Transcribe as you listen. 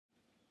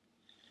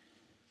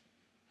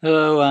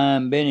Hello,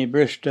 I'm Benny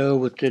Bristow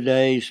with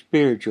today's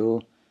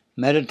spiritual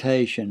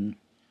meditation,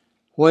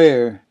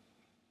 Where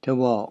to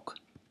Walk.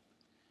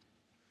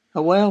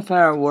 A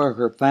welfare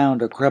worker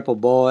found a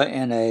crippled boy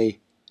in a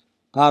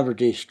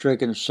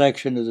poverty-stricken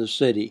section of the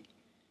city.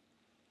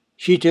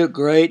 She took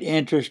great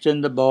interest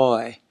in the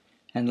boy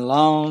and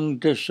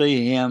longed to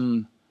see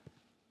him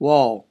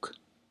walk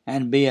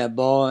and be a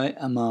boy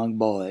among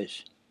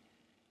boys.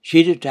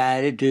 She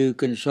decided to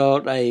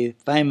consult a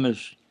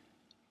famous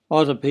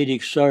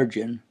orthopedic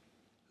surgeon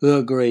who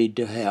agreed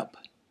to help.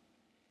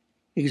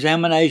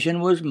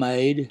 Examination was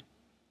made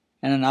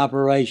and an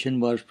operation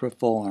was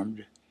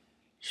performed.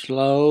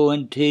 Slow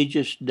and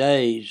tedious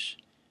days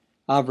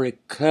of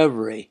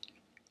recovery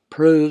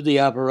proved the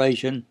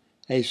operation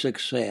a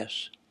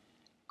success.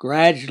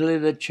 Gradually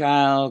the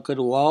child could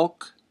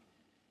walk,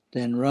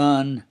 then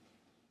run,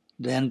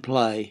 then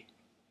play.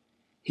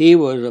 He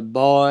was a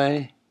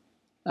boy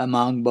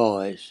among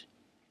boys.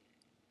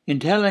 In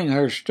telling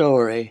her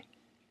story,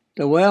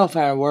 the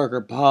welfare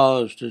worker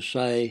paused to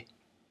say,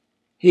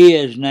 "He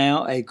is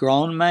now a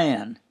grown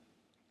man,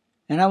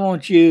 and I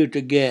want you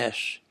to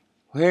guess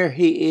where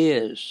he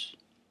is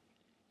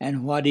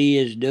and what he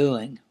is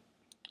doing."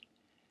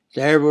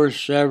 There were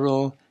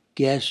several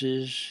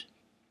guesses.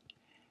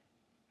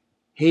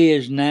 He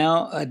is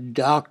now a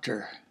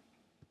doctor,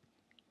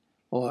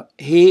 or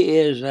he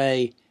is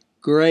a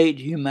great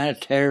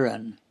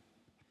humanitarian,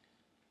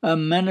 a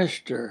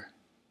minister.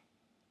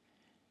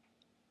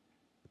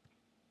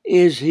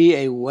 Is he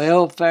a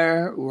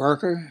welfare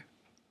worker?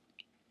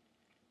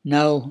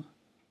 No,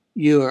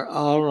 you are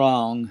all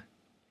wrong.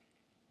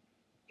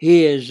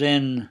 He is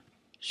in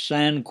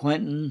San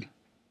Quentin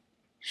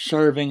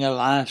serving a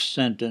life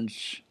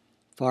sentence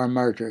for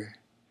murder.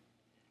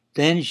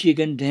 Then she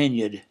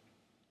continued,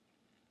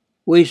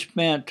 "We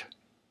spent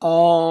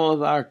all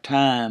of our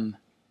time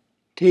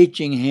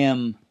teaching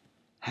him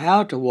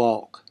how to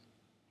walk,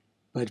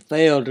 but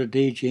failed to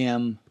teach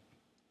him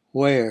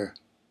where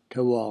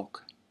to walk."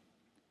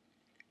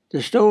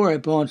 The story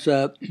points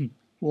up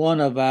one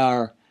of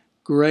our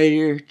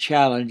greater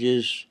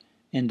challenges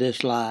in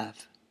this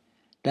life,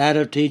 that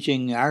of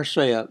teaching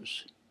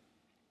ourselves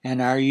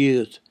and our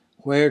youth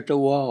where to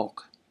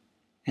walk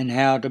and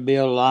how to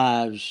build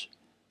lives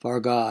for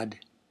God.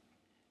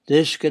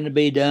 This can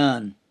be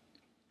done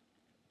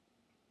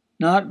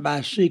not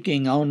by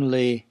seeking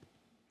only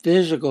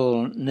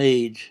physical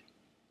needs,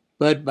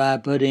 but by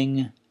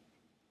putting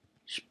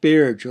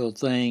spiritual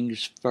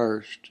things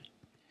first.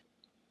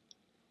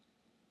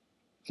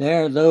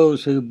 There are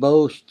those who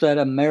boast that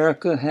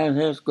America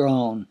has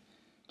grown,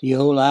 the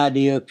whole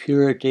idea of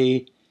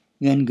purity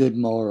and good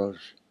morals.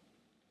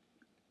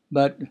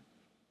 But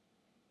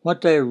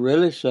what they're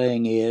really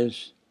saying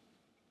is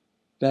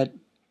that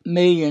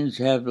millions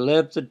have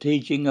left the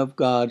teaching of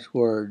God's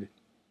Word.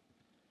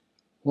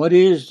 What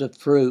is the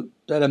fruit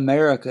that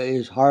America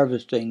is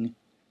harvesting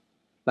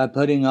by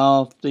putting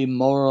off the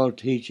moral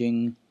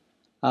teaching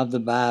of the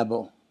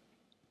Bible?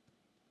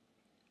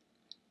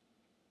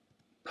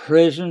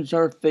 Prisons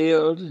are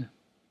filled.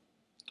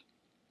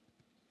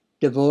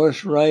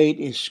 Divorce rate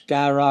is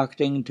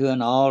skyrocketing to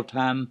an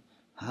all-time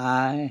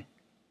high.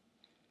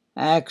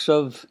 Acts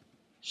of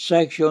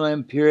sexual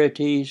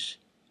impurities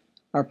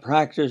are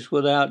practiced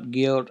without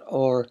guilt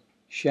or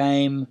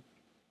shame,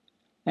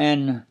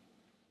 and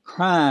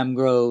crime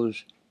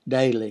grows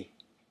daily.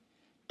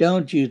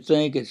 Don't you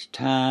think it's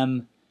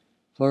time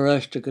for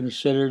us to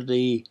consider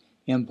the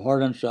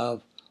importance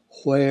of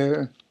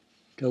where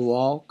to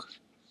walk?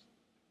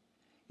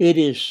 It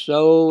is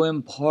so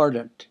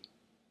important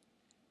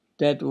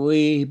that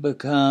we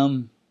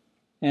become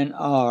and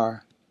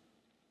are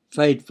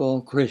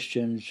faithful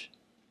Christians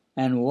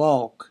and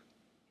walk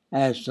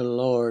as the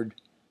Lord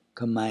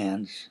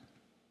commands.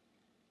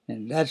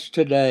 And that's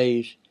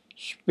today's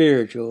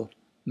spiritual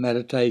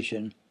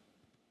meditation.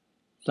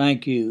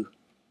 Thank you.